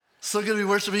So good to be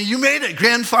worshiping. You made it.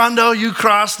 Grand Fondo, you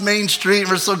crossed Main Street.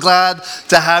 We're so glad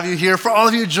to have you here. For all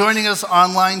of you joining us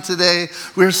online today,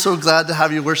 we're so glad to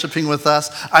have you worshiping with us.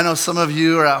 I know some of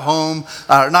you are at home,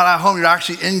 not at home, you're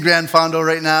actually in Grand Fondo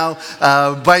right now,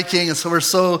 biking. And so we're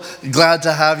so glad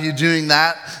to have you doing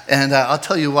that. And I'll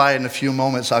tell you why in a few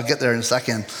moments. I'll get there in a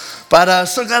second. But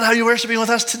so glad to have you worshiping with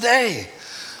us today.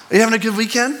 Are you having a good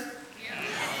weekend?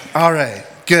 Yeah. All right,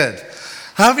 good.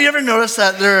 Have you ever noticed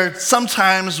that there are some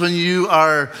times when you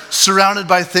are surrounded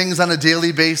by things on a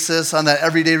daily basis, on that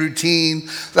everyday routine,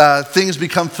 things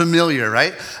become familiar,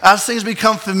 right? As things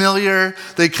become familiar,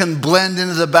 they can blend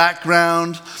into the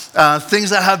background.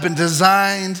 Things that have been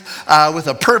designed with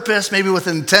a purpose, maybe with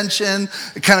intention,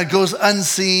 it kind of goes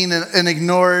unseen and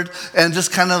ignored and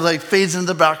just kind of like fades into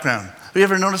the background. Have you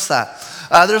ever noticed that?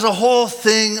 There's a whole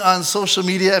thing on social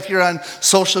media. If you're on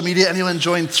social media, anyone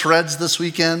joined Threads this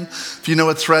weekend? If you know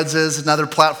what Threads is, another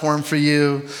platform for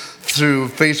you through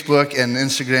Facebook and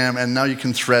Instagram, and now you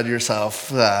can thread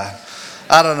yourself. I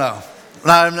don't know.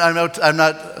 I'm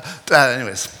not,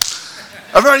 anyways.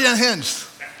 I'm already unhinged.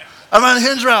 I'm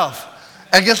unhinged, Ralph.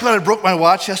 And guess what? I broke my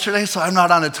watch yesterday, so I'm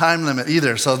not on a time limit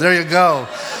either. So there you go.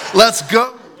 Let's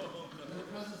go.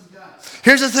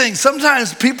 Here's the thing,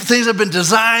 sometimes things have been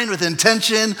designed with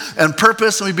intention and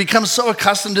purpose, and we become so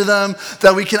accustomed to them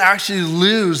that we can actually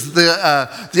lose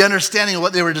the understanding of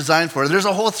what they were designed for. There's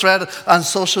a whole thread on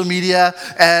social media,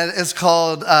 and it's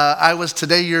called I Was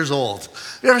Today Years Old.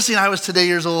 Have you ever seen I Was Today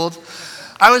Years Old?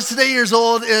 I Was Today Years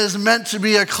Old is meant to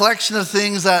be a collection of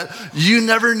things that you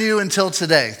never knew until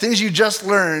today, things you just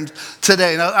learned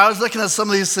today. Now, I was looking at some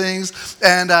of these things,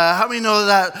 and how many know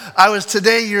that I was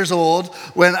today years old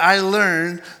when I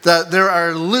learned that there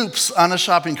are loops on a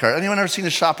shopping cart? Anyone ever seen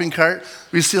a shopping cart?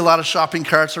 We see a lot of shopping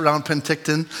carts around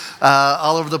Penticton,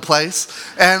 all over the place.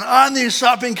 And on these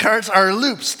shopping carts are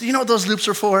loops. Do you know what those loops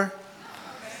are for?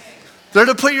 They're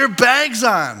to put your bags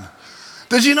on.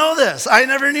 Did you know this? I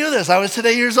never knew this. I was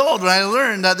today years old when I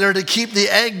learned that they're to keep the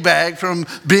egg bag from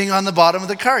being on the bottom of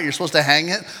the cart. You're supposed to hang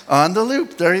it on the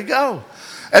loop. There you go.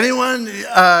 Anyone,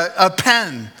 a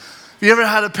pen? Have you ever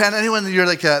had a pen? Anyone, you're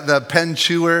like the pen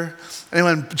chewer?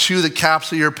 Anyone chew the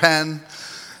caps of your pen?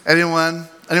 Anyone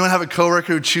have a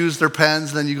coworker who chews their pens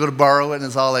and then you go to borrow it and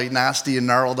it's all like nasty and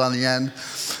gnarled on the end?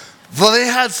 Well, they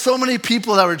had so many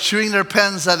people that were chewing their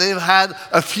pens that they've had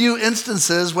a few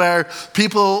instances where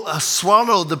people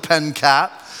swallowed the pen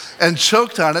cap and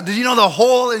choked on it. Did you know the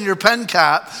hole in your pen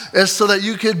cap is so that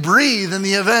you could breathe in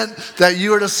the event that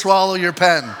you were to swallow your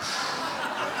pen?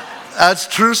 That's a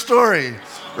true story.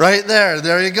 Right there.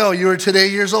 There you go. You were today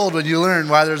years old when you learned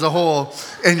why there's a hole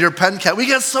in your pen cap. We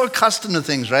get so accustomed to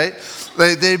things, right?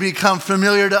 They become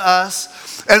familiar to us.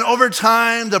 And over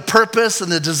time, the purpose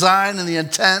and the design and the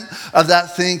intent of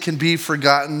that thing can be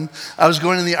forgotten. I was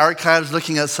going in the archives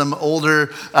looking at some older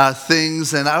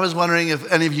things, and I was wondering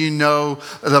if any of you know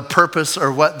the purpose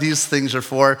or what these things are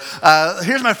for.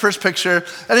 Here's my first picture.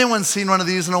 Anyone seen one of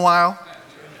these in a while?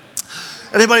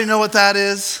 Anybody know what that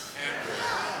is?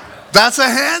 That's a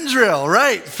hand drill,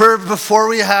 right? Before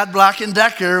we had Black &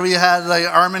 Decker, we had like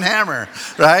Arm & Hammer,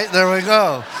 right? There we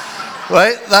go.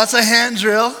 Right? That's a hand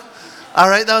drill. All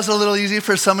right, that was a little easy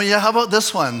for some of you. How about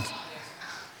this one?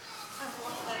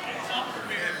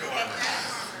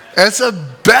 It's a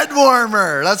bed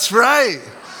warmer. That's right.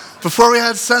 Before we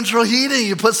had central heating,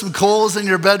 you put some coals in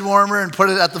your bed warmer and put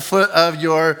it at the foot of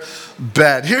your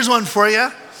bed. Here's one for you.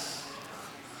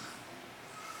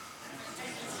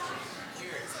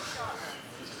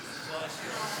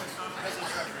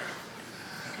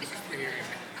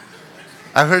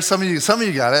 I've heard some of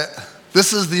you got it.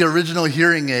 This is the original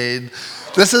hearing aid.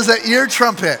 This is an ear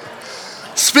trumpet.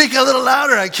 Speak a little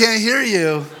louder, I can't hear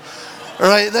you.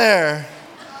 Right there.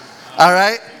 All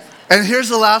right? And here's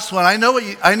the last one. I know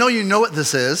you know what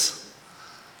this is.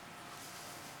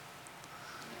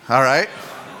 All right?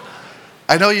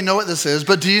 I know you know what this is,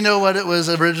 but do you know what it was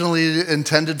originally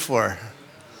intended for?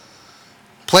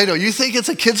 Play-Doh. You think it's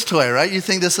a kid's toy, right? You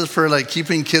think this is for like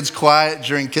keeping kids quiet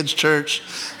during kids' church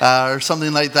or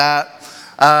something like that.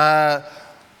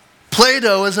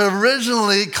 Play-Doh was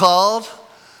originally called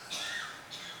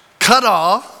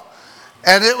Cut-All,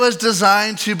 and it was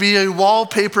designed to be a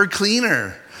wallpaper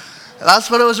cleaner. That's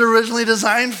what it was originally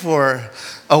designed for,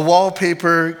 a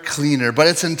wallpaper cleaner. But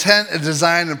its intent and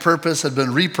design and purpose had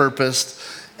been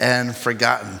repurposed and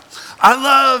forgotten. I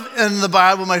love in the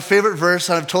Bible, my favorite verse,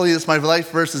 and I've told you this, my life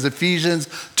verse is Ephesians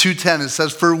 2:10. It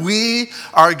says, "For we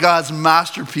are God's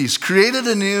masterpiece, created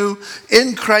anew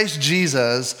in Christ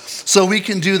Jesus, so we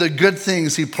can do the good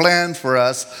things he planned for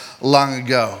us long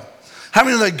ago." How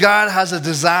many know that God has a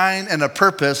design and a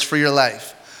purpose for your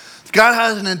life? God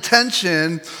has an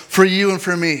intention for you and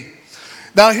for me.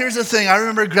 Now, here's the thing. I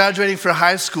remember graduating from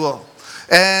high school,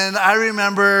 and I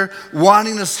remember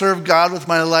wanting to serve God with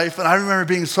my life, and I remember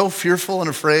being so fearful and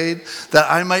afraid that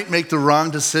I might make the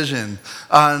wrong decision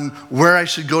on where I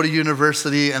should go to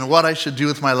university and what I should do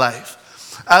with my life.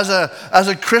 As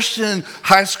a Christian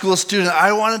high school student,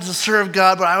 I wanted to serve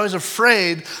God, but I was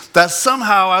afraid that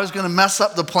somehow I was going to mess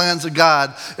up the plans of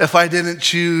God if I didn't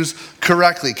choose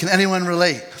correctly. Can anyone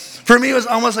relate? For me, it was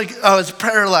almost like I was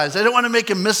paralyzed. I didn't want to make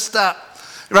a misstep,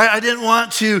 right? I didn't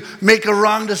want to make a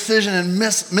wrong decision and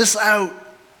miss out.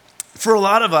 For a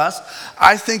lot of us,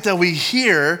 I think that we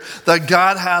hear that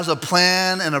God has a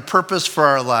plan and a purpose for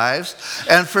our lives.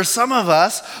 And for some of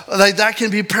us, like, that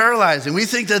can be paralyzing. We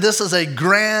think that this is a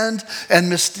grand and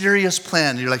mysterious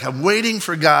plan. You're like, I'm waiting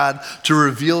for God to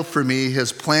reveal for me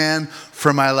his plan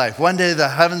for my life. One day the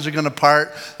heavens are going to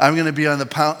part. I'm going to be on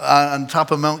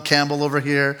top of Mount Campbell over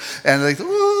here. And like,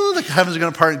 ooh, the heavens are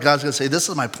going to part. And God's going to say, this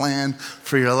is my plan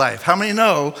for your life. How many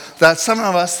know that some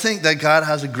of us think that God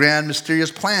has a grand,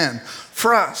 mysterious plan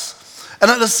for us?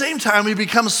 And at the same time, we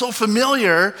become so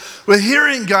familiar with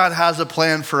hearing God has a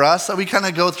plan for us that we kind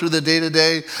of go through the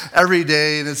day-to-day every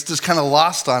day, and it's just kind of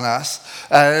lost on us.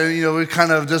 It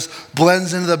kind of just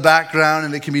blends into the background,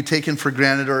 and it can be taken for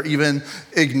granted or even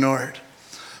ignored.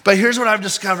 But here's what I've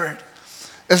discovered.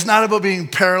 It's not about being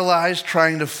paralyzed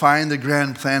trying to find the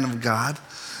grand plan of God.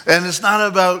 And it's not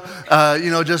about,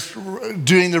 just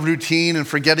doing the routine and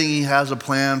forgetting he has a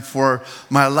plan for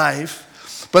my life.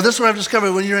 But this is what I've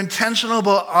discovered. When you're intentional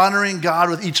about honoring God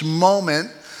with each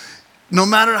moment, no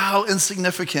matter how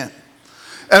insignificant,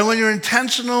 and when you're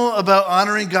intentional about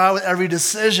honoring God with every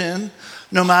decision,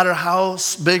 no matter how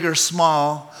big or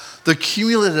small, the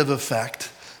cumulative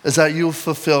effect is that you'll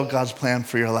fulfill God's plan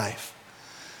for your life.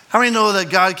 How many know that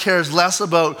God cares less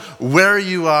about where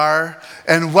you are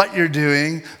and what you're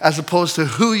doing as opposed to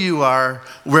who you are,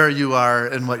 where you are,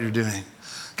 and what you're doing?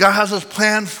 God has this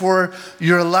plan for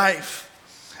your life.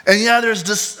 And yeah, there's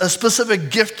just specific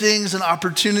giftings and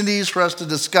opportunities for us to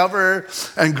discover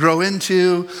and grow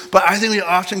into, but I think we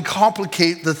often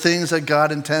complicate the things that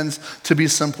God intends to be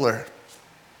simpler.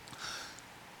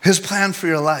 His plan for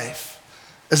your life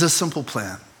is a simple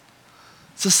plan.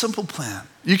 It's a simple plan.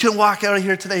 You can walk out of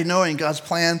here today knowing God's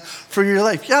plan for your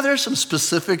life. Yeah, there's some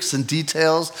specifics and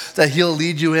details that he'll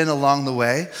lead you in along the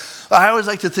way. I always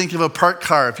like to think of a parked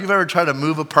car. If you've ever tried to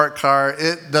move a parked car,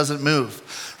 it doesn't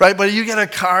move, right? But you get a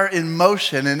car in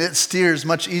motion and it steers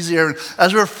much easier.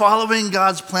 As we're following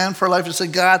God's plan for life, to say,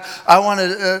 God, I want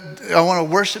to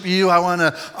worship you. I want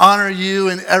to honor you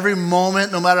in every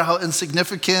moment, no matter how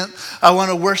insignificant. I want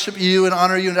to worship you and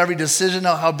honor you in every decision,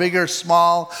 how big or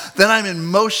small. Then I'm in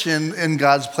motion in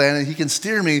God's plan, and he can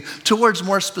steer me towards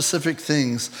more specific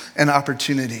things and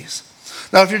opportunities.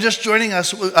 Now, if you're just joining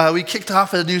us, we kicked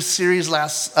off a new series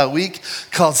last week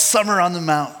called Summer on the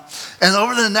Mount. And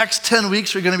over the next 10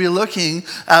 weeks, we're going to be looking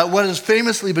at what has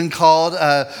famously been called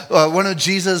one of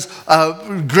Jesus'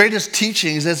 greatest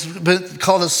teachings. It's been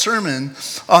called a Sermon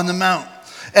on the Mount.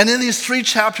 And in these 3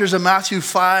 chapters of Matthew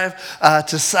 5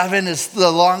 to 7, it's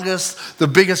the longest, the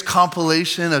biggest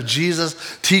compilation of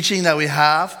Jesus' teaching that we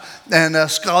have. And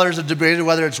scholars have debated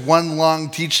whether it's one long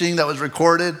teaching that was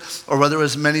recorded or whether it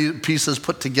was many pieces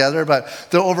put together. But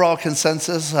the overall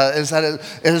consensus is that it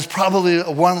is probably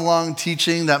one long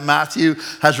teaching that Matthew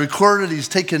has recorded. He's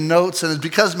taken notes. And it's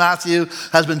because Matthew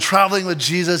has been traveling with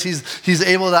Jesus, he's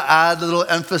able to add little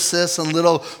emphasis and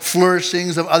little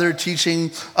flourishings of other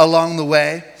teaching along the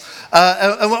way.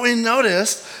 And what we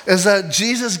noticed is that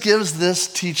Jesus gives this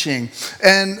teaching.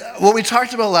 And what we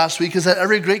talked about last week is that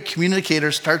every great communicator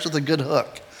starts with a good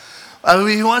hook.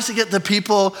 He wants to get the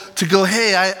people to go,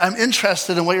 hey, I'm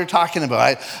interested in what you're talking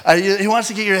about. He wants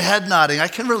to get your head nodding. I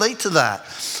can relate to that.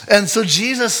 And so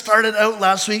Jesus started out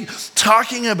last week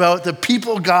talking about the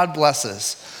people God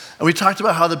blesses. And we talked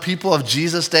about how the people of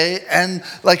Jesus' day and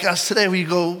like us today, we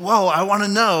go, whoa, I want to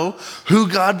know who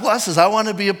God blesses. I want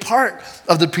to be a part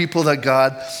of the people that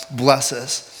God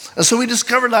blesses. And so we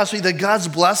discovered last week that God's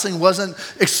blessing wasn't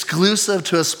exclusive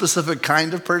to a specific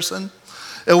kind of person.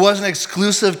 It wasn't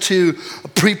exclusive to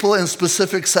people in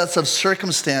specific sets of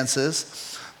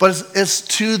circumstances, but it's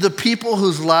to the people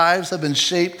whose lives have been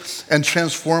shaped and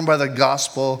transformed by the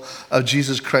gospel of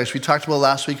Jesus Christ. We talked about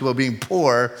last week about being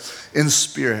poor in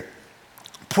spirit.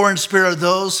 Poor in spirit are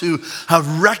those who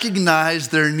have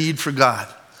recognized their need for God.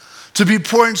 To be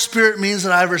poor in spirit means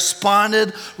that I've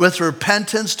responded with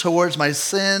repentance towards my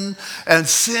sin. And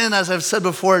sin, as I've said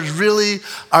before, is really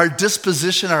our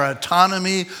disposition, our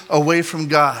autonomy away from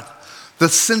God. The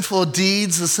sinful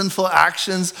deeds, the sinful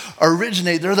actions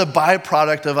originate. They're the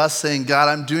byproduct of us saying, God,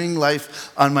 I'm doing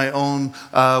life on my own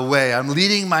way. I'm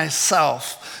leading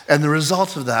myself. And the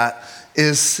result of that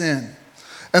is sin.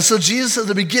 And so Jesus at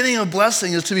the beginning of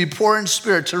blessing is to be poor in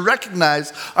spirit, to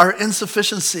recognize our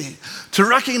insufficiency, to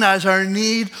recognize our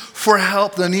need for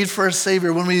help, the need for a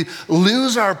Savior. When we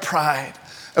lose our pride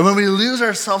and when we lose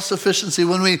our self-sufficiency,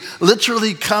 when we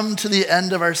literally come to the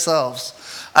end of ourselves.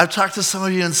 I've talked to some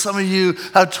of you, and some of you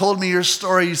have told me your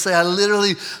story. You say, I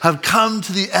literally have come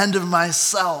to the end of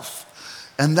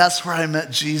myself. And that's where I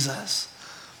met Jesus.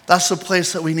 That's the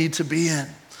place that we need to be in.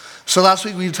 So last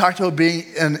week we talked about being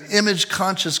an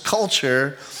image-conscious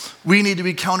culture. We need to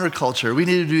be counterculture. We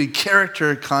need to be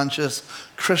character-conscious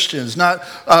Christians, not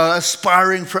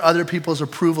aspiring for other people's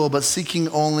approval, but seeking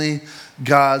only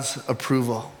God's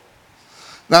approval.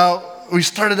 Now, we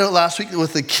started out last week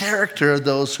with the character of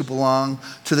those who belong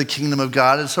to the kingdom of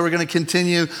God. And so we're going to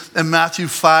continue in Matthew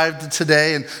 5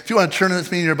 today. And if you want to turn with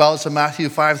me in your Bibles to Matthew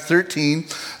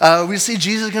 5:13, we see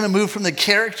Jesus going to move from the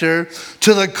character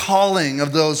to the calling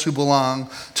of those who belong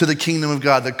to the kingdom of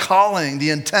God. The calling, the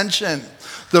intention,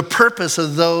 the purpose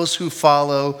of those who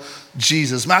follow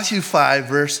Jesus. Matthew 5,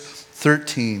 verse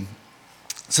 13.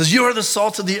 It says, you are the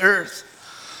salt of the earth.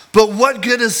 But what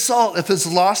good is salt if it's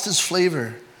lost its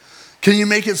flavor? Can you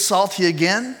make it salty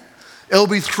again? It will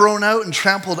be thrown out and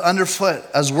trampled underfoot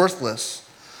as worthless.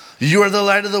 You are the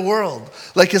light of the world,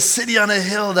 like a city on a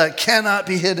hill that cannot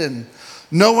be hidden.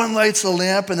 No one lights a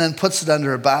lamp and then puts it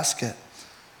under a basket.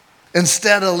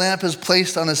 Instead, a lamp is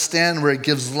placed on a stand where it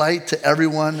gives light to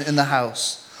everyone in the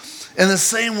house. In the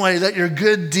same way, let your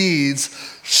good deeds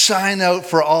shine out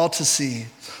for all to see,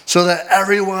 so that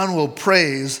everyone will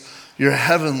praise your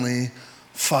heavenly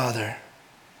Father.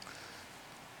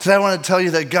 Today I want to tell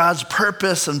you that God's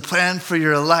purpose and plan for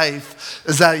your life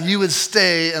is that you would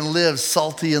stay and live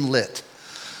salty and lit.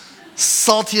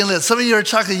 Salty and lit. Some of you are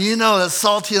chuckling. You know that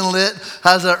salty and lit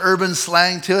has an urban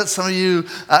slang to it. Some of you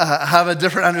have a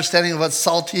different understanding of what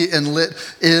salty and lit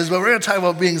is. But we're going to talk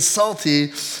about being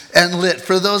salty and lit.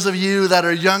 For those of you that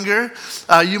are younger,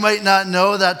 you might not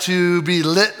know that to be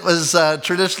lit was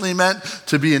traditionally meant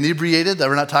to be inebriated. That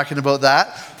we're not talking about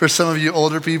that. For some of you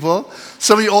older people.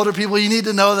 Some of you older people, you need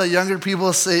to know that younger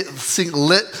people sing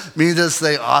lit means to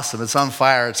say awesome. It's on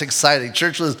fire. It's exciting.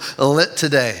 Church was lit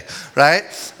today, right?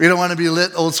 We don't want to be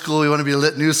lit old school. We want to be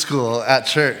lit new school at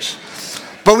church.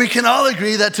 But we can all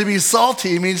agree that to be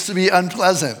salty means to be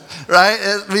unpleasant, right?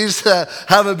 It means to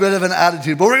have a bit of an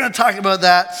attitude. But we're going to talk about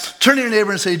that. Turn to your neighbor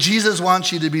and say, Jesus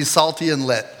wants you to be salty and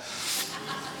lit.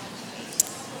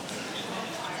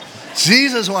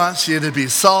 Jesus wants you to be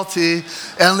salty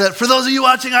and lit. For those of you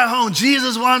watching at home,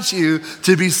 Jesus wants you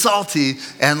to be salty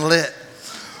and lit.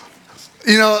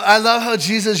 You know, I love how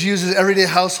Jesus uses everyday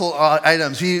household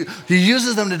items. He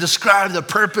uses them to describe the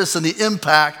purpose and the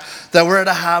impact that we're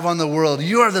to have on the world.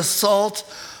 You are the salt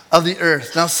of the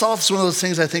earth. Now, salt is one of those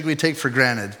things I think we take for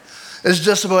granted. It's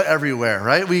just about everywhere,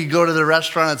 right? We go to the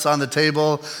restaurant, it's on the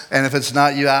table, and if it's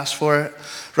not, you ask for it,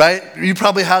 right? You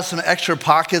probably have some extra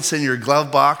pockets in your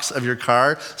glove box of your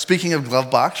car. Speaking of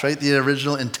glove box, right? The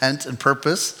original intent and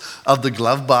purpose of the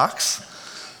glove box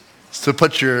is to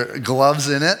put your gloves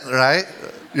in it, right?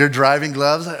 Your driving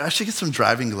gloves. I should get some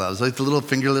driving gloves, like the little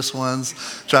fingerless ones,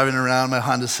 driving around my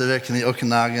Honda Civic in the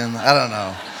Okanagan. I don't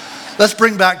know. Let's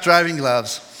bring back driving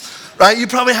gloves. Right, you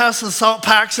probably have some salt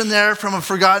packs in there from a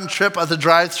forgotten trip at the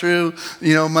drive-thru,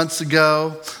 months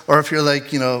ago. Or if you're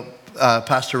like,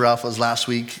 Pastor Ralph was last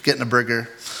week, getting a burger.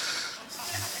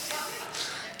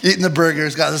 Eating the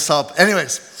burgers, got the salt.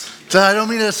 Anyways, so I don't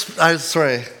mean to,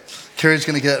 sorry. Carrie's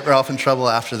going to get Ralph in trouble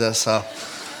after this. So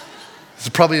it's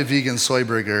probably a vegan soy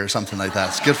burger or something like that.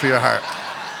 It's good for your heart.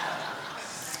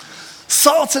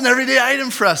 Salt's an everyday item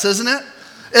for us, isn't it?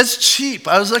 It's cheap.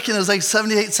 I was looking, it was like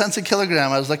 78 cents a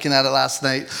kilogram. I was looking at it last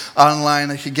night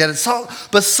online. I could get it. Salt,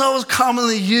 but salt was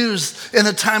commonly used in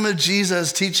the time of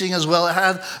Jesus' teaching as well. It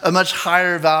had a much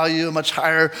higher value, a much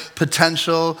higher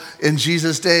potential in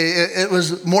Jesus' day. It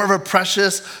was more of a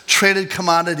precious traded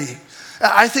commodity.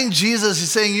 I think Jesus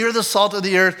is saying, you're the salt of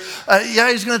the earth.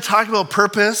 He's going to talk about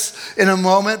purpose in a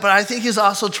moment, but I think he's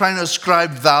also trying to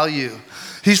ascribe value.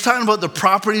 He's talking about the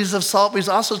properties of salt, but he's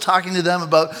also talking to them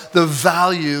about the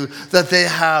value that they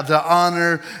have, the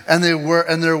honor and their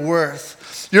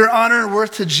worth. Your honor and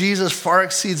worth to Jesus far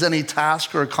exceeds any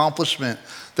task or accomplishment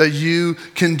that you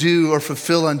can do or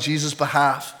fulfill on Jesus'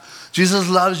 behalf. Jesus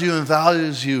loves you and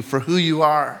values you for who you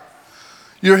are.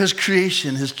 You're his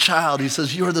creation, his child. He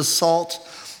says, you are the salt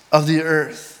of the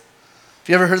earth. Have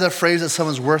you ever heard that phrase that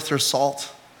someone's worth their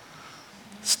salt?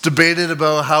 It's debated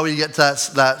about how we get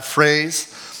that phrase.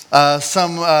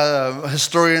 Some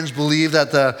historians believe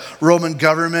that the Roman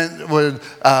government would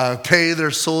pay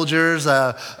their soldiers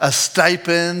a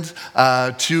stipend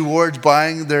towards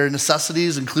buying their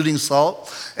necessities, including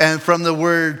salt. And from the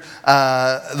word,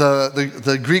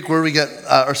 the Greek word we get,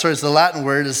 it's the Latin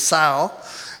word is sal.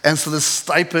 And so the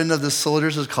stipend of the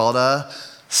soldiers is called a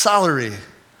salary,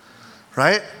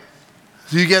 right?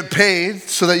 You get paid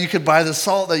so that you could buy the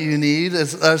salt that you need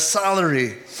as a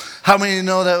salary. How many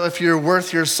know that if you're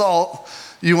worth your salt,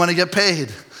 you want to get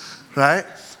paid, right?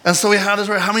 And so we have this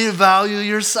word, how many value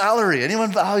your salary?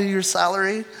 Anyone value your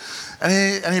salary?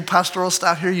 Any pastoral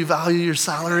staff here, you value your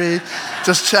salary?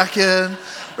 Just check in,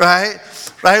 right?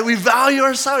 Right? We value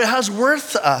our salary. It has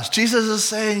worth to us. Jesus is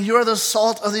saying, you are the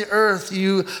salt of the earth.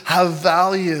 You have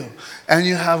value and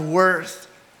you have worth.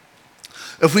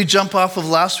 If we jump off of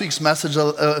last week's message,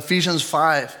 Ephesians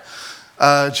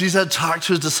 5, Jesus had talked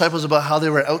to his disciples about how they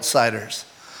were outsiders.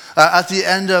 At the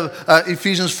end of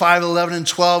Ephesians 5, 11 and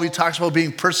 12, he talks about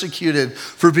being persecuted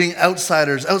for being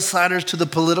outsiders to the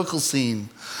political scene.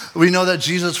 We know that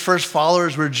Jesus' first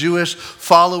followers were Jewish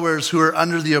followers who were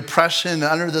under the oppression,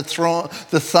 under the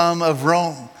thumb of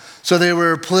Rome. So they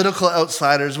were political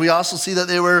outsiders. We also see that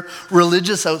they were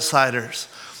religious outsiders.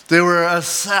 They were a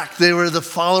sect. They were the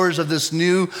followers of this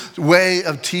new way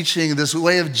of teaching, this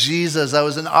way of Jesus that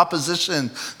was in opposition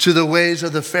to the ways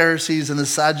of the Pharisees and the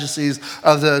Sadducees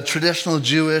of the traditional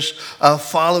Jewish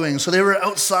following. So they were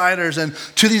outsiders. And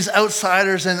to these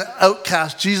outsiders and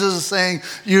outcasts, Jesus is saying,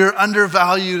 you're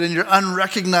undervalued and you're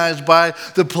unrecognized by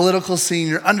the political scene.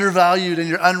 You're undervalued and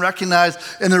you're unrecognized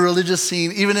in the religious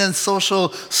scene. Even in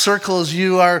social circles,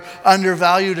 you are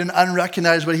undervalued and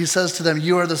unrecognized. But he says to them,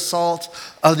 you are the salt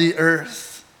of the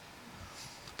earth.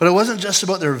 But it wasn't just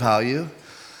about their value.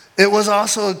 It was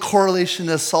also a correlation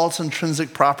to salt's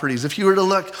intrinsic properties. If you were to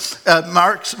look at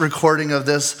Mark's recording of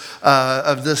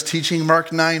this teaching, Mark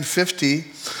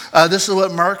 9:50, this is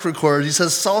what Mark records. He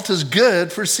says, salt is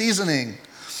good for seasoning,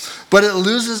 but if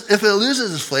it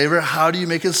loses its flavor, how do you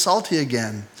make it salty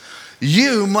again?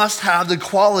 You must have the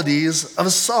qualities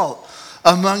of salt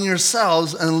among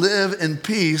yourselves and live in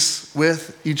peace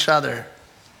with each other.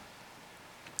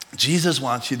 Jesus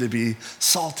wants you to be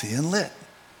salty and lit,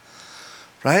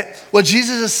 right? What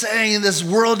Jesus is saying in this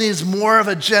world needs more of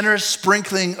a generous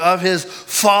sprinkling of his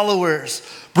followers,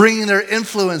 bringing their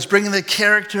influence, bringing the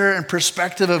character and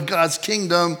perspective of God's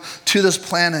kingdom to this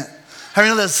planet. How do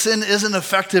you know that sin isn't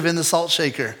effective in the salt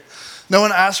shaker? No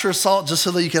one asked for salt just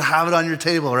so that you could have it on your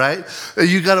table, right?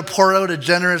 You got to pour out a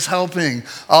generous helping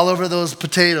all over those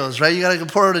potatoes, right? You got to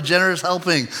pour out a generous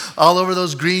helping all over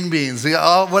those green beans,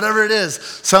 whatever it is.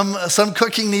 Some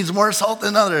cooking needs more salt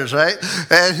than others, right?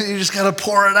 And you just got to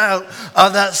pour it out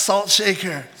of that salt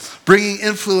shaker, bringing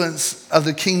influence of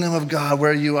the kingdom of God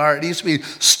where you are. It needs to be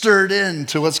stirred in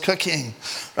to what's cooking.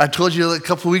 I told you a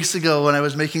couple weeks ago when I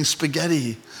was making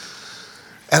spaghetti,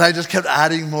 and I just kept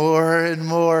adding more and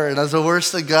more. And as the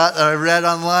worst it got, I read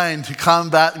online, to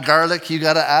combat garlic, you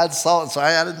got to add salt. So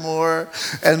I added more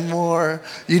and more.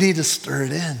 You need to stir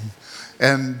it in.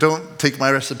 And don't take my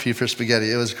recipe for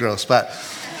spaghetti. It was gross. But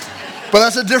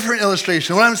that's a different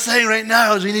illustration. What I'm saying right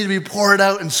now is we need to be poured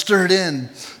out and stirred in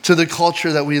to the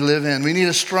culture that we live in. We need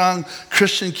a strong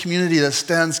Christian community that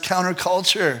stands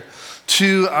counterculture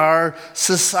to our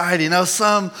society. Now,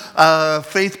 some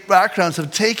faith backgrounds have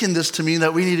taken this to mean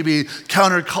that we need to be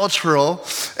countercultural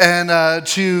and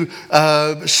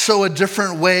to show a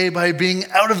different way by being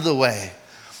out of the way.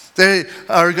 They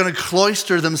are going to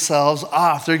cloister themselves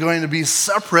off. They're going to be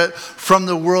separate from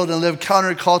the world and live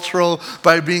countercultural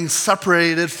by being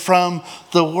separated from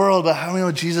the world. But how many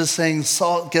know Jesus is saying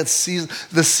salt gets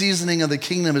the seasoning of the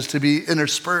kingdom is to be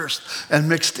interspersed and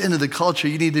mixed into the culture.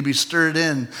 You need to be stirred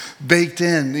in, baked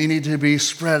in. You need to be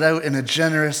spread out in a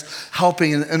generous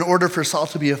helping. In order for salt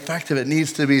to be effective, it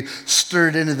needs to be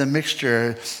stirred into the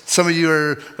mixture. Some of you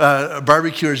are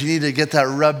barbecuers. You need to get that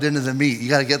rubbed into the meat. You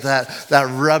got to get that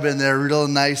rub in there real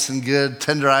nice and good,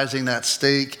 tenderizing that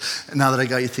steak. And now that I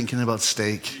got you thinking about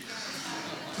steak,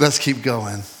 let's keep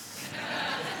going.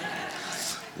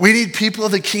 We need people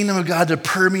of the kingdom of God to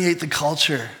permeate the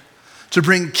culture, to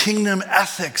bring kingdom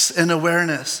ethics and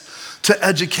awareness to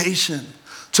education,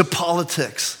 to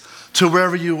politics, to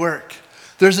wherever you work.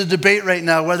 There's a debate right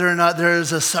now whether or not there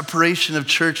is a separation of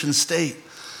church and state.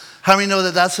 How many know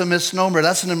that that's a misnomer?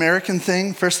 That's an American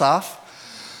thing, first off.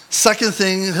 Second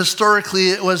thing, historically,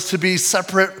 it was to be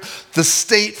separate the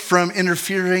state from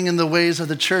interfering in the ways of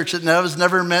the church. It was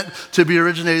never meant to be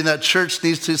originating that church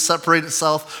needs to separate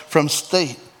itself from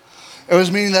state. It was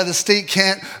meaning that the state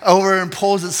can't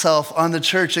overimpose itself on the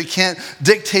church. It can't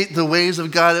dictate the ways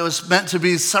of God. It was meant to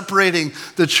be separating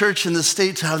the church and the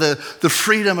state to have the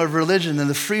freedom of religion and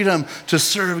the freedom to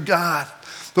serve God.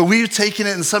 But we've taken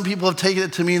it, and some people have taken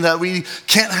it to mean that we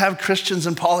can't have Christians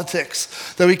in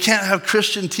politics, that we can't have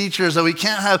Christian teachers, that we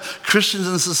can't have Christians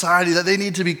in society, that they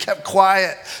need to be kept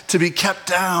quiet, to be kept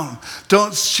down.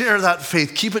 Don't share that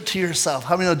faith. Keep it to yourself.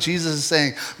 How many know Jesus is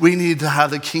saying we need to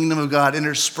have the kingdom of God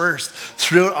interspersed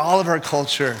throughout all of our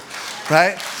culture,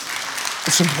 right?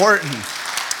 It's important.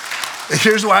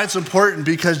 Here's why it's important,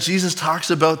 because Jesus talks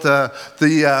about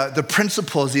the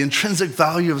principles, the intrinsic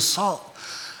value of salt.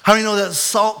 How many know that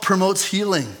salt promotes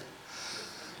healing?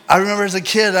 I remember as a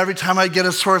kid, every time I'd get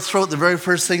a sore throat, the very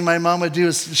first thing my mom would do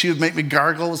is she would make me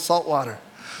gargle with salt water,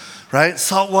 right?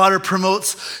 Salt water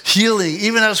promotes healing.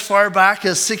 Even as far back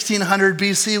as 1600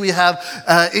 BC, we have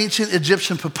ancient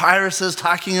Egyptian papyruses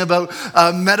talking about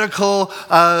medical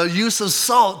use of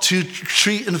salt to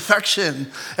treat infection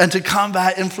and to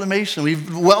combat inflammation.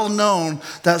 We've well known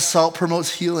that salt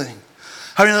promotes healing.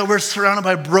 How many know that we're surrounded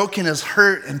by brokenness,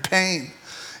 hurt, and pain?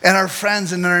 And our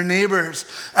friends and our neighbors.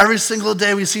 Every single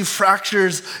day we see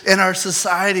fractures in our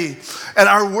society. And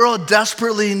our world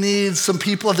desperately needs some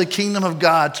people of the kingdom of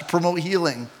God to promote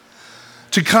healing,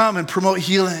 to come and promote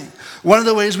healing. One of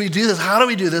the ways we do this, how do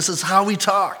we do this, is how we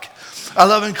talk. I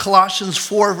love in Colossians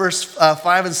 4, verse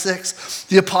 5 and 6,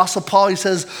 the Apostle Paul, he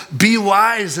says, be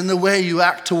wise in the way you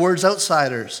act towards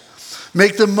outsiders.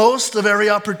 Make the most of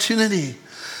every opportunity.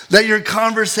 Let your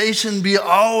conversation be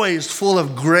always full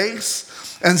of grace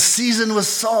and seasoned with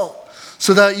salt,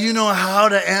 so that you know how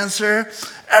to answer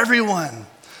everyone.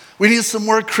 We need some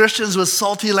more Christians with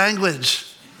salty language.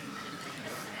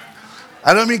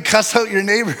 I don't mean cuss out your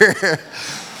neighbor.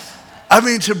 I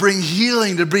mean to bring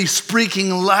healing, to be speaking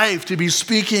life, to be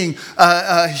speaking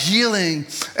healing,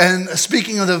 and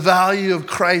speaking of the value of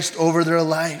Christ over their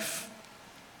life.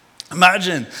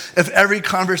 Imagine if every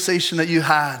conversation that you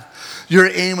had, your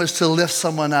aim was to lift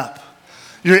someone up.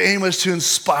 Your aim was to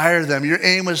inspire them. Your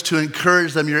aim was to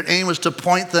encourage them. Your aim was to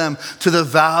point them to the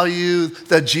value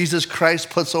that Jesus Christ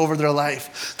puts over their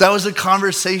life. That was a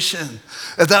conversation.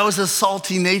 If that was a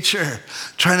salty nature,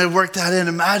 trying to work that in,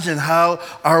 imagine how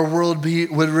our world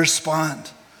would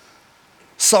respond.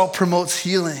 Salt promotes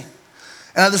healing.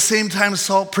 And at the same time,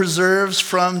 salt preserves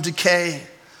from decay.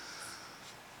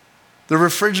 The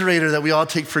refrigerator that we all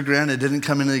take for granted didn't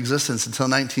come into existence until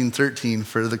 1913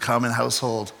 for the common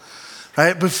household.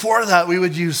 Right? Before that, we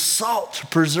would use salt to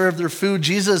preserve their food.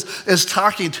 Jesus is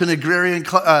talking to an agrarian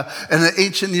and an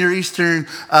ancient Near Eastern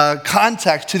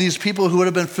context to these people who would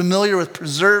have been familiar with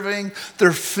preserving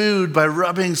their food by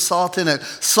rubbing salt in it.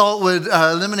 Salt would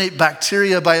eliminate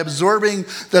bacteria by absorbing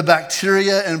the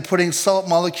bacteria and putting salt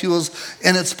molecules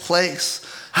in its place.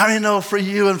 How do you know for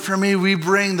you and for me, we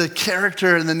bring the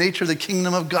character and the nature of the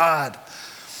kingdom of God?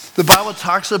 The Bible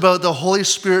talks about the Holy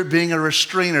Spirit being a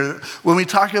restrainer. When we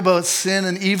talk about sin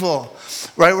and evil,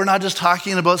 right, we're not just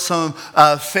talking about some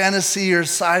fantasy or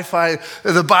sci-fi.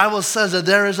 The Bible says that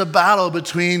there is a battle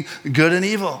between good and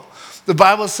evil. The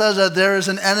Bible says that there is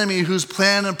an enemy whose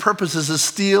plan and purpose is to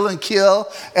steal and kill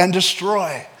and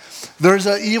destroy. There's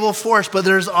an evil force, but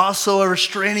there's also a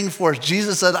restraining force.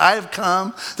 Jesus said, I have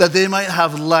come that they might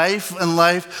have life and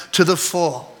life to the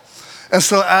full. And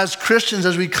so as Christians,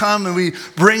 as we come and we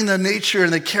bring the nature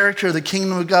and the character of the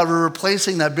kingdom of God, we're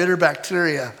replacing that bitter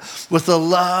bacteria with the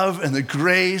love and the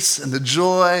grace and the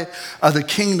joy of the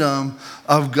kingdom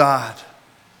of God.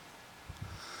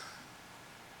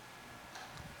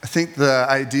 I think the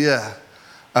idea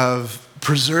of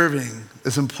preserving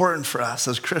is important for us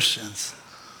as Christians.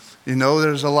 You know,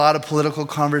 there's a lot of political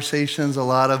conversations, a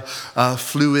lot of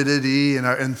fluidity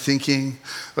in thinking.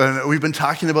 And we've been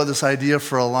talking about this idea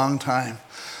for a long time,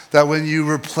 that when you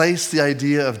replace the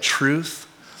idea of truth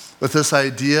with this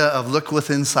idea of look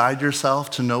within inside yourself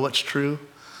to know what's true,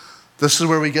 this is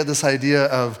where we get this idea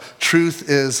of truth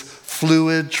is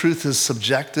fluid, truth is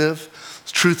subjective,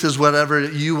 truth is whatever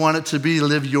you want it to be,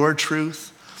 live your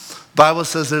truth. Bible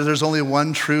says that there's only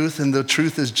one truth, and the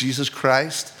truth is Jesus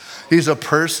Christ. He's a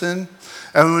person.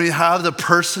 And when we have the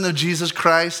person of Jesus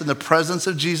Christ and the presence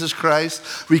of Jesus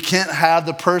Christ, we can't have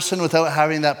the person without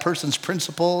having that person's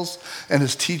principles and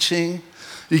his teaching.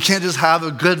 You can't just have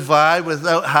a good vibe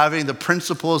without having the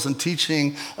principles and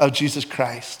teaching of Jesus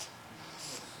Christ.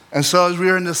 And so as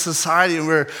we're in this society and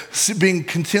we're being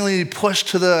continually pushed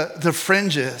to the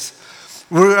fringes,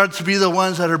 we are to be the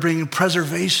ones that are bringing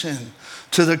preservation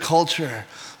to the culture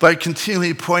by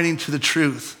continually pointing to the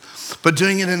truth, but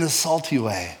doing it in a salty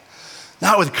way.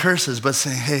 Not with curses, but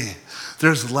saying, hey,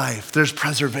 there's life, there's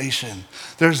preservation,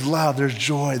 there's love, there's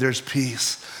joy, there's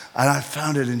peace. And I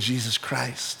found it in Jesus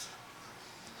Christ.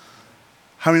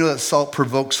 How many know that salt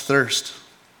provokes thirst?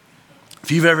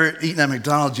 If you've ever eaten at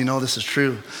McDonald's, you know this is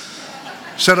true.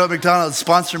 Shout out McDonald's,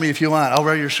 sponsor me if you want. I'll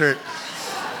wear your shirt.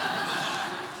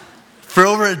 For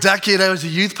over a decade, I was a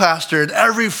youth pastor, and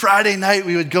every Friday night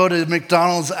we would go to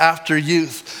McDonald's after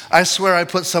youth. I swear I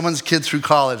put someone's kid through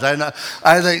college. I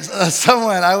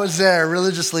was there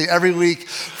religiously every week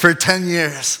for 10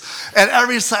 years. And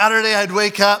every Saturday I'd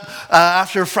wake up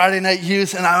after Friday night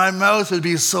youth, and my mouth would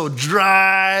be so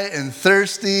dry and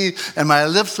thirsty, and my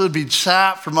lips would be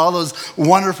chapped from all those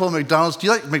wonderful McDonald's. Do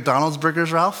you like McDonald's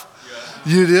burgers, Ralph?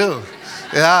 Yeah. You do?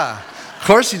 Yeah. Of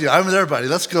course you do. I'm there, buddy.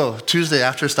 Let's go. Tuesday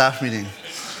after staff meeting.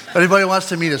 If anybody wants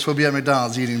to meet us, we'll be at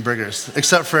McDonald's eating burgers.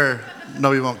 Except for,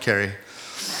 no, we won't, Carrie.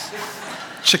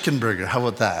 Chicken burger. How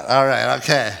about that? All right,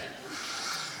 okay.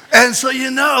 And so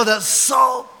you know that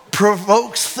salt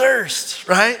provokes thirst,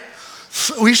 right?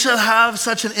 We should have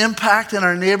such an impact in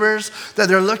our neighbors that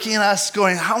they're looking at us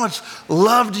going, how much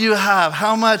love do you have?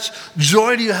 How much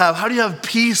joy do you have? How do you have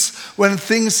peace when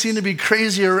things seem to be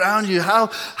crazy around you?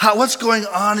 What's going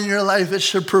on in your life? It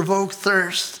should provoke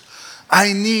thirst.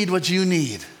 I need what you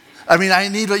need. I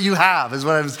need what you have is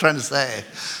what I was trying to say,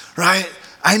 right?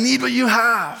 I need what you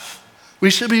have.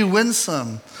 We should be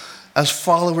winsome as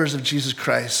followers of Jesus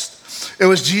Christ. It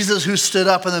was Jesus who stood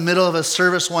up in the middle of a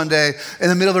service one day, in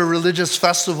the middle of a religious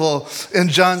festival in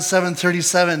John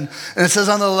 7:37. And it says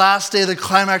on the last day, the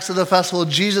climax of the festival,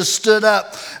 Jesus stood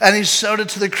up and he shouted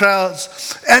to the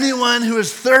crowds, anyone who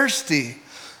is thirsty,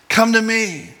 come to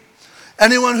me.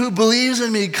 Anyone who believes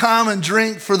in me, come and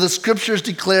drink, for the scriptures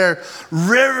declare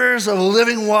rivers of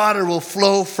living water will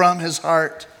flow from his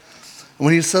heart.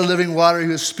 When he said living water, he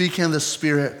was speaking of the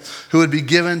Spirit who would be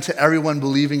given to everyone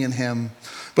believing in him.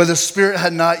 But the Spirit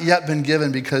had not yet been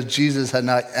given because Jesus had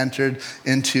not entered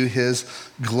into his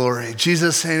glory.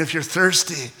 Jesus saying, if you're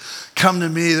thirsty, come to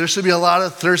me. There should be a lot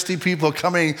of thirsty people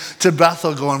coming to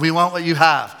Bethel going, we want what you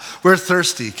have. We're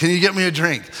thirsty. Can you get me a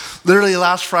drink? Literally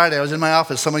last Friday, I was in my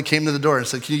office. Someone came to the door and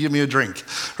said, can you give me a drink,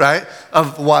 right?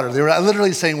 Of water. They were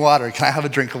literally saying water. Can I have a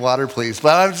drink of water, please?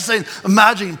 But I was just saying,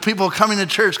 imagine people coming to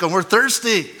church going, we're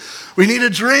thirsty. We need a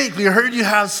drink. We heard you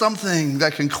have something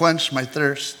that can quench my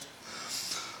thirst.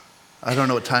 I don't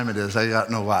know what time it is. I got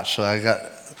no watch, so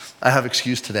I have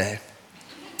excuse today.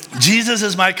 Jesus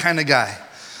is my kind of guy.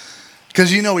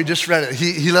 Because we just read it.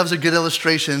 He loves a good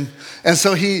illustration. And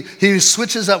so he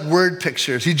switches up word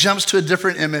pictures. He jumps to a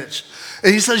different image.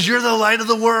 And he says, you're the light of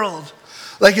the world.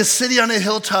 Like a city on a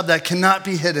hilltop that cannot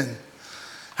be hidden.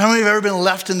 How many have ever been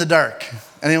left in the dark?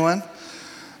 Anyone?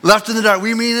 Left in the dark.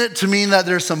 We mean it to mean that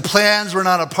there's some plans we're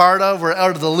not a part of. We're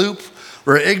out of the loop.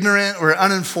 We're ignorant, we're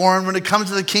uninformed. When it comes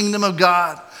to the kingdom of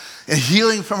God and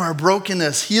healing from our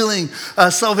brokenness, healing,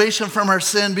 salvation from our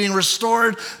sin, being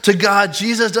restored to God,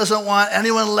 Jesus doesn't want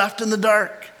anyone left in the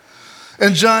dark.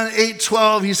 In John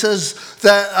 8:12, he says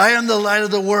that I am the light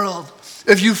of the world.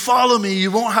 If you follow me,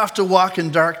 you won't have to walk in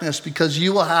darkness because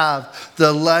you will have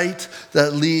the light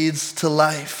that leads to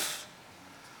life.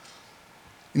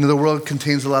 The world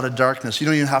contains a lot of darkness. You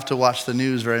don't even have to watch the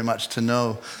news very much to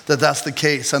know that that's the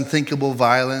case. Unthinkable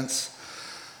violence,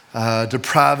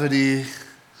 depravity.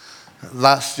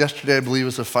 Yesterday, I believe,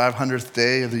 was the 500th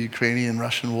day of the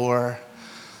Ukrainian-Russian war,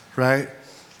 right?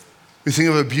 We think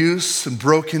of abuse and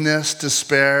brokenness,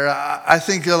 despair. I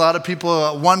think a lot of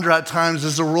people wonder at times,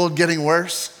 is the world getting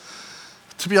worse?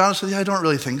 To be honest with you, I don't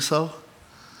really think so.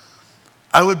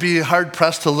 I would be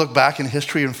hard-pressed to look back in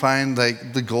history and find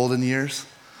the golden years.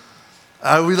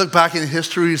 We look back in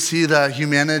history, we see that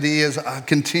humanity has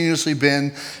continuously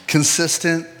been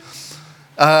consistent.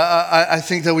 I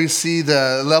think that we see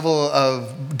the level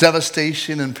of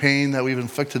devastation and pain that we've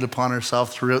inflicted upon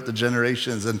ourselves throughout the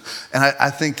generations. And I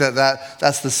think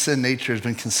that's the sin nature has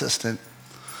been consistent.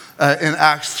 In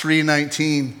Acts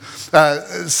 3:19,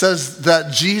 it says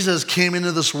that Jesus came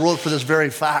into this world for this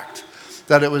very fact,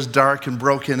 that it was dark and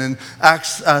broken. In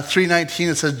Acts 3:19,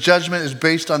 it says judgment is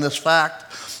based on this fact,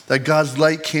 that God's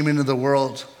light came into the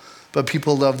world, but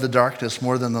people loved the darkness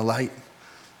more than the light,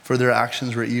 for their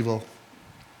actions were evil.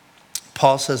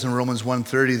 Paul says in Romans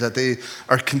 1:30 that they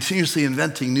are continuously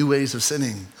inventing new ways of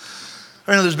sinning.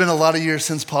 I know there's been a lot of years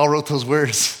since Paul wrote those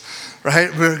words,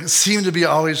 right? We seem to be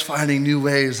always finding new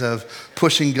ways of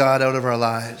pushing God out of our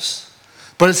lives.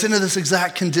 But it's into this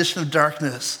exact condition of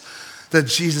darkness that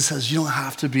Jesus says you don't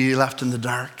have to be left in the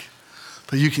dark,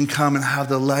 but you can come and have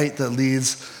the light that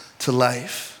leads to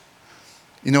life.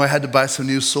 I had to buy some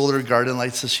new solar garden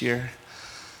lights this year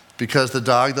because the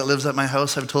dog that lives at my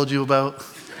house I've told you about,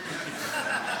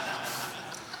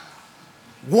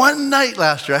 One night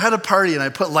last year, I had a party and I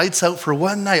put lights out for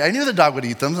one night. I knew the dog would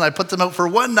eat them, and I put them out for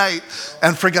one night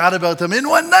and forgot about them in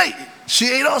one night.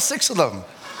 She ate all 6 of them.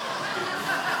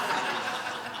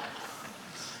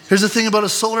 Here's the thing about a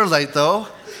solar light, though.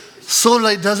 Solar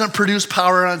light doesn't produce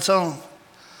power on its own,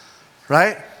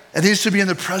 right? It needs to be in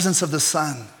the presence of the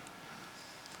sun.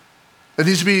 It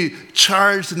needs to be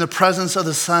charged in the presence of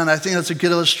the sun. I think that's a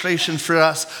good illustration for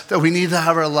us that we need to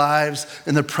have our lives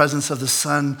in the presence of the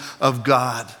Son of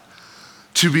God,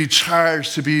 to be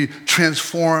charged, to be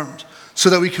transformed, so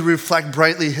that we can reflect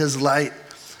brightly his light.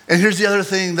 And here's the other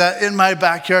thing, that in my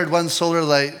backyard, one solar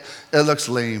light, it looks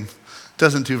lame.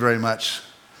 Doesn't do very much,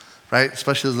 right?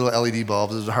 Especially those little LED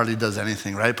bulbs, it hardly does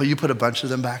anything, right? But you put a bunch of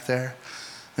them back there,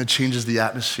 and it changes the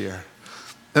atmosphere.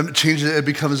 It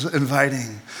becomes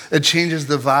inviting. It changes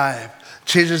the vibe,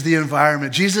 changes the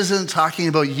environment. Jesus isn't talking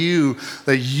about you,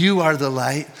 that you are the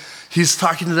light. He's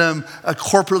talking to them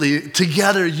corporately.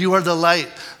 Together, you are the light,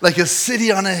 like a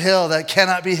city on a hill that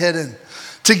cannot be hidden.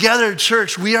 Together,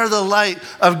 church, we are the light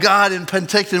of God in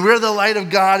Penticton. We're the light of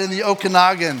God in the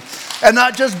Okanagan. And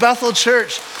not just Bethel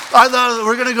Church. I thought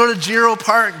we're going to go to Gyro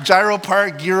Park,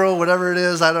 whatever it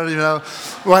is, I don't even know.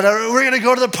 Whatever. We're going to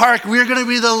go to the park. We're going to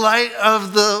be the light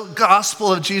of the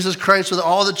gospel of Jesus Christ with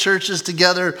all the churches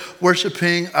together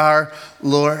worshiping our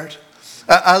Lord.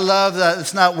 I love that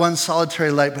it's not one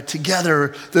solitary light, but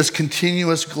together, this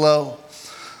continuous glow.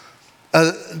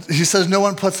 He says no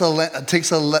one lights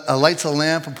a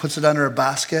lamp and puts it under a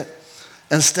basket.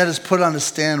 Instead, it's put on a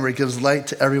stand where it gives light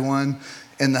to everyone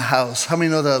in the house. How many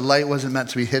know that light wasn't meant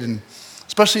to be hidden?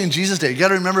 Especially in Jesus' day. You got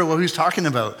to remember what he was talking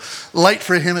about. Light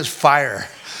for him is fire,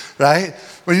 right?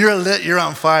 When you're lit, you're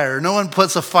on fire. No one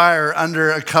puts a fire under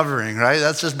a covering, right?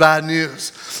 That's just bad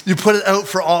news. You put it out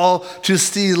for all to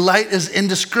see. Light is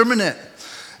indiscriminate.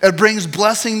 It brings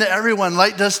blessing to everyone.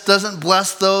 Light just doesn't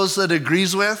bless those that it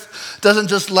agrees with. It doesn't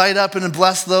just light up and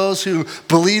bless those who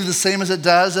believe the same as it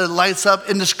does. It lights up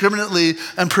indiscriminately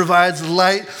and provides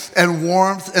light and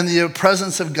warmth and the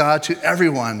presence of God to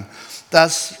everyone.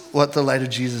 That's what the light of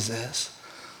Jesus is.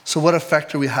 So what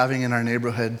effect are we having in our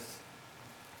neighborhood?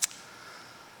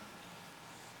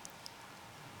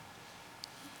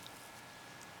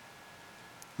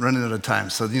 I'm running out of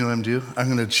time, so you know what I'm going to do?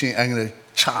 I'm going to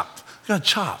chop. We're going to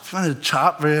chop. We're going to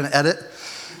chop. We're going to edit.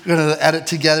 We're going to edit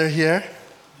together here.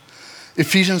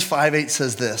 Ephesians 5:8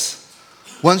 says this.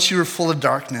 Once you were full of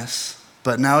darkness,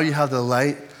 but now you have the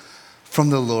light from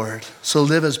the Lord. So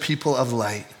live as people of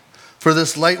light. For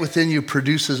this light within you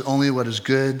produces only what is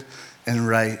good and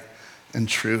right and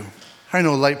true. I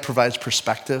know light provides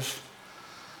perspective.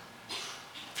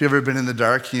 Have you ever been in the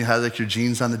dark and you had like your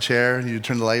jeans on the chair and you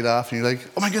turn the light off and you're like,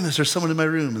 oh my goodness, there's someone in my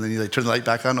room. And then you like turn the light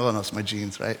back on. Oh no, it's my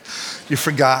jeans, right? You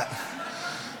forgot,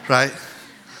 right?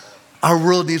 Our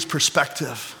world needs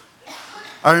perspective.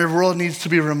 Our world needs to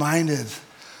be reminded of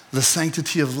the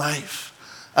sanctity of life.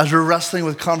 As we're wrestling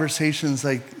with conversations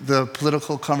like the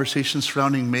political conversations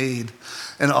surrounding MAID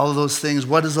and all of those things,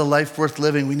 what is a life worth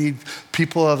living? We need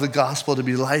people of the gospel to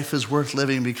be life is worth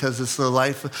living because it's the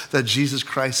life that Jesus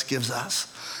Christ gives us.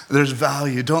 There's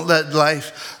value. Don't let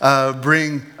life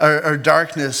bring, or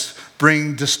darkness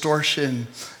bring distortion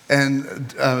and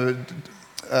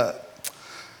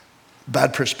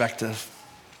bad perspective.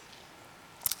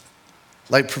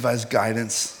 Light provides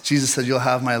guidance. Jesus said, you'll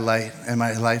have my light and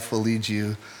my life will lead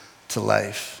you to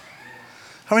life.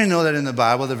 How many know that in the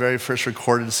Bible, the very first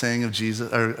recorded saying of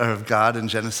Jesus or of God in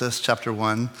Genesis chapter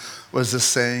 1 was this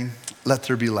saying, let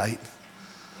there be light.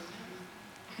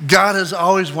 God has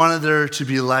always wanted there to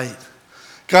be light.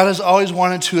 God has always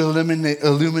wanted to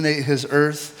illuminate his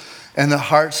earth and the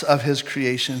hearts of his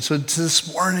creation. So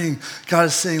this morning, God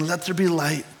is saying, let there be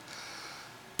light.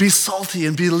 Be salty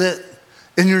and be lit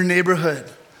in your neighborhood.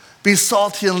 Be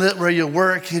salty and lit where you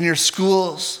work, in your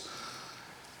schools.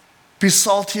 Be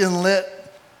salty and lit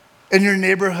in your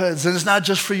neighborhoods. And it's not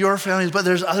just for your families, but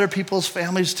there's other people's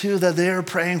families too, that they are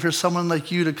praying for someone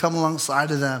like you to come alongside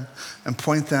of them and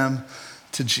point them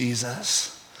to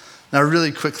Jesus. Now,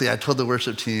 really quickly, I told the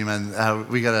worship team, and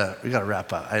we gotta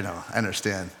wrap up. I know, I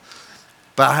understand.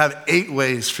 But I have 8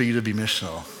 ways for you to be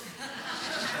missional.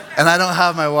 And I don't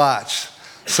have my watch.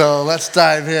 So let's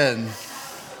dive in.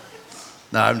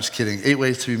 No, I'm just kidding. 8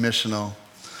 ways to be missional.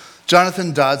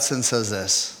 Jonathan Dodson says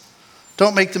this.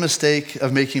 Don't make the mistake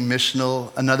of making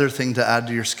missional another thing to add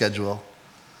to your schedule.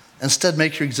 Instead,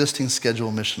 make your existing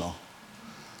schedule missional.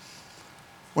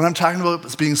 When I'm talking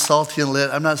about being salty and lit,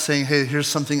 I'm not saying, hey, here's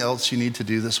something else you need to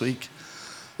do this week.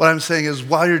 What I'm saying is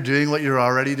while you're doing what you're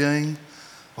already doing,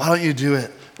 why don't you do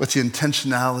it with the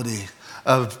intentionality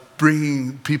of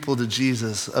bringing people to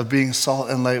Jesus, of being salt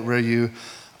and light where you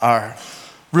are.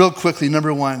 Real quickly,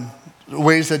 number one,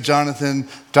 ways that Jonathan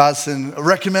Dodson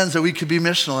recommends that we could be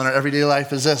missional in our everyday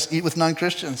life is this: eat with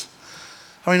non-Christians.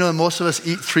 How many know that most of us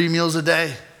eat 3 meals a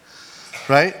day,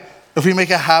 right? If we make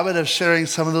a habit of sharing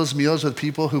some of those meals with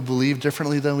people who believe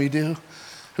differently than we do,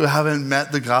 who haven't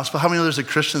met the gospel. How many know there's a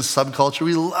Christian subculture?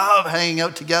 We love hanging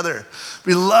out together.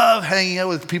 We love hanging out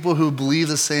with people who believe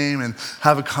the same and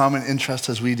have a common interest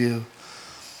as we do.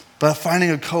 But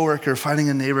finding a coworker, finding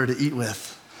a neighbor to eat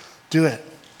with, do it.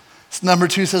 Number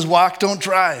 2 says walk, don't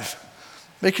drive.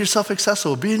 Make yourself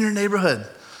accessible. Be in your neighborhood.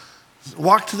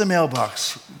 Walk to the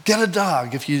mailbox. Get a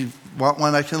dog. If you want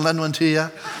one, I can lend one to you.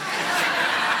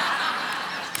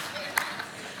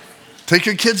 Take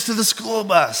your kids to the school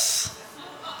bus.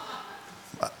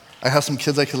 I have some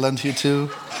kids I could lend to you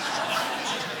too.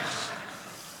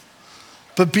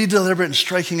 But be deliberate in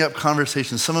striking up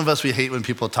conversations. Some of us, we hate when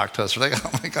people talk to us. We're like,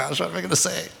 oh my gosh, what am I going to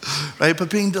say? Right? But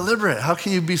being deliberate. How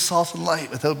can you be salt and light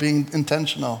without being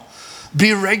intentional?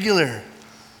 Be regular.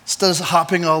 Instead of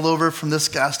hopping all over from this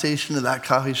gas station to that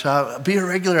coffee shop, be a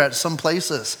regular at some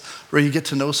places where you get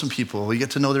to know some people. You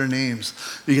get to know their names.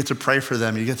 You get to pray for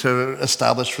them. You get to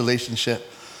establish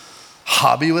relationship.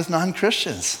 Hobby with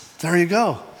non-Christians. There you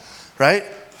go. Right?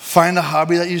 Find a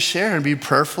hobby that you share and be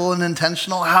prayerful and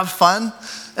intentional. Have fun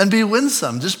and be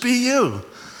winsome. Just be you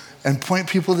and point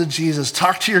people to Jesus.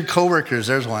 Talk to your coworkers.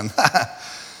 There's one.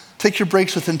 Take your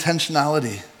breaks with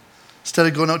intentionality. Instead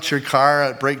of going out to your car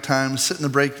at break time, sit in the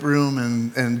break room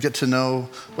and get to know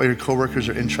what your coworkers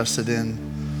are interested in.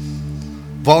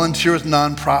 Volunteer with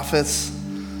nonprofits,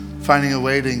 finding a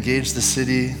way to engage the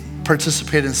city,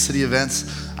 participate in city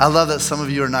events. I love that some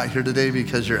of you are not here today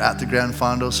because you're at the Grand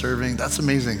Fondo serving. That's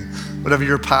amazing. Whatever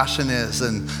your passion is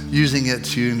and using it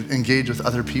to engage with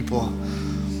other people.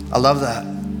 I love that.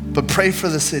 But pray for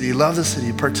the city, love the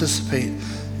city, participate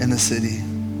in the city.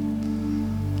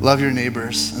 Love your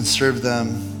neighbors and serve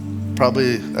them.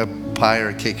 Probably a pie or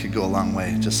a cake could go a long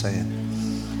way, just saying.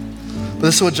 But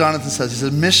this is what Jonathan says. He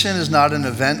says, mission is not an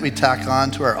event we tack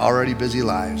on to our already busy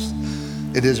lives.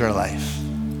 It is our life.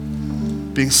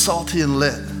 Being salty and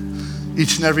lit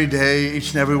each and every day,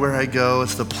 each and everywhere I go.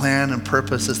 It's the plan and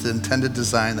purpose. It's the intended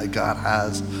design that God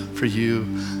has for you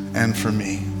and for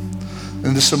me.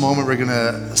 In just a moment, we're going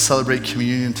to celebrate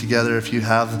communion together. If you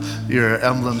have your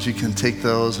emblems, you can take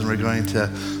those, and we're going to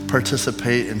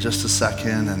participate in just a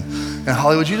second. And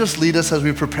Holly, would you just lead us as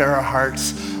we prepare our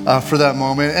hearts for that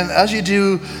moment? And as you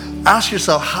do, ask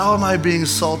yourself, how am I being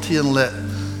salty and lit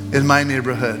in my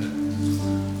neighborhood?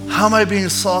 How am I being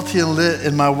salty and lit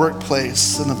in my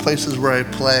workplace, in the places where I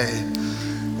play,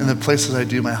 in the places I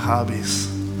do my hobbies?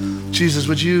 Jesus,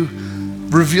 would you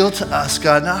reveal to us,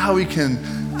 God, not how we can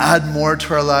add more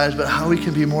to our lives, but how we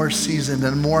can be more seasoned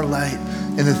and more light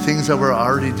in the things that we're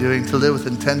already doing, to live with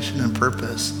intention and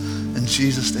purpose. In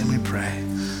Jesus' name we pray.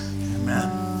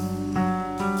 Amen.